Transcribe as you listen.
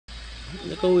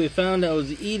Look what we found that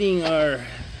was eating our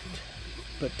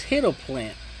potato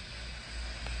plant.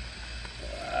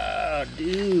 Wow,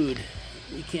 dude.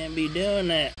 You can't be doing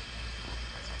that.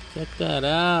 Check that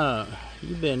out.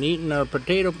 You've been eating our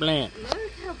potato plant.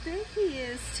 Look how big he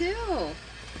is, too.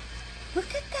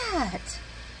 Look at that.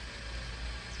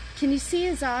 Can you see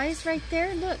his eyes right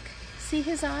there? Look. See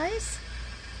his eyes?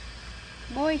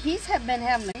 Boy, he's been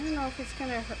having... I don't know if it's going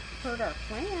to hurt our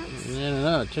plants. I don't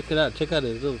know. Check it out. Check out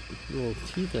his little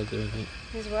teeth right there.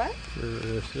 His what?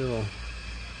 His little...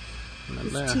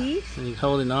 His there. teeth? And he's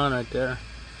holding on right there.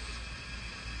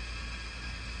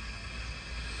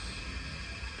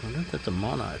 I wonder if that's a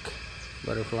monarch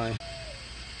butterfly.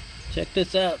 Check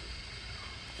this out.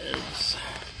 There's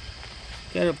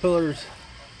caterpillars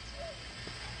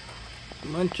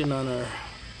munching on her.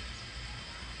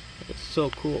 It's so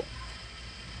cool.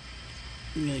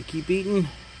 You gonna keep eating?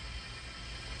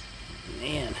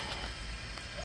 Man.